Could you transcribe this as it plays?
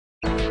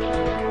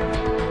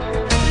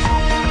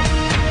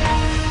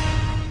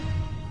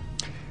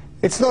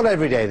It's not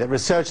every day that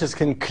researchers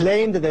can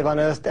claim that they've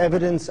unearthed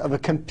evidence of a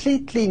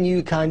completely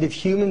new kind of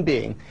human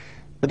being,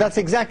 but that's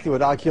exactly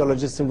what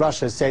archaeologists in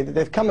Russia say that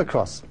they've come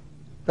across.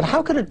 But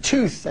how could a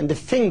tooth and a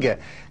finger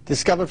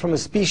discovered from a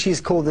species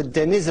called the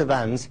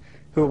Denisovans,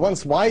 who were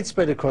once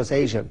widespread across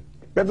Asia,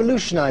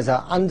 revolutionize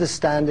our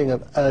understanding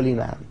of early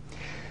man?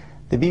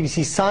 The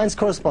BBC science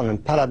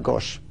correspondent Palab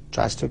Ghosh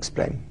tries to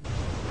explain.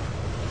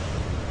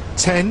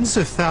 Tens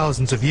of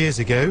thousands of years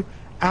ago,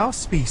 our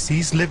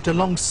species lived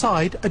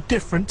alongside a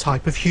different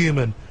type of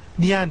human,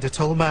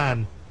 Neanderthal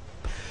man.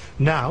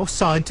 Now,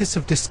 scientists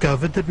have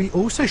discovered that we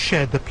also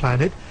shared the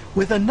planet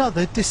with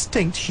another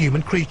distinct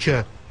human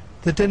creature,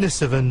 the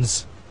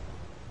Denisovans.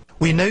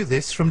 We know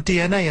this from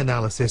DNA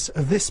analysis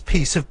of this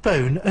piece of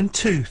bone and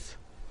tooth.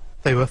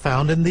 They were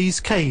found in these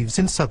caves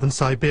in southern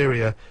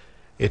Siberia.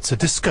 It's a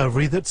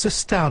discovery that's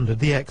astounded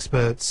the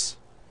experts.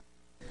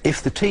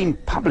 If the team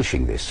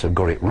publishing this have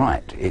got it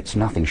right, it's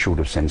nothing short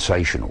of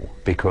sensational,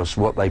 because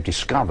what they've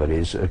discovered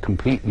is a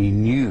completely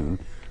new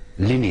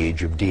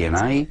lineage of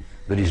DNA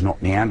that is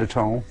not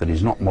Neanderthal, that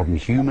is not modern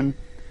human,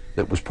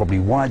 that was probably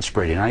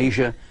widespread in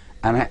Asia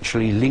and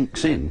actually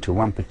links in to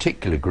one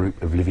particular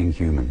group of living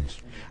humans.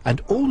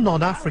 And all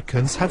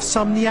non-Africans have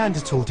some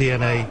Neanderthal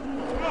DNA.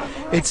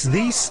 It's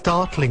these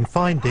startling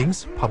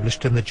findings,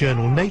 published in the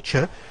journal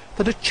Nature,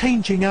 that are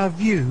changing our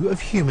view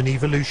of human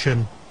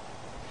evolution.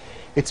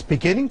 It's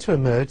beginning to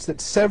emerge that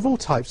several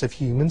types of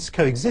humans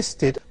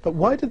coexisted, but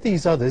why did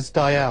these others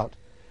die out?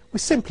 We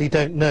simply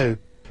don't know.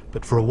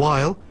 But for a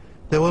while,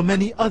 there were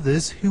many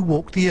others who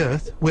walked the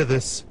earth with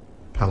us.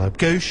 Palab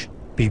Ghosh,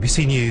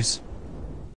 BBC News.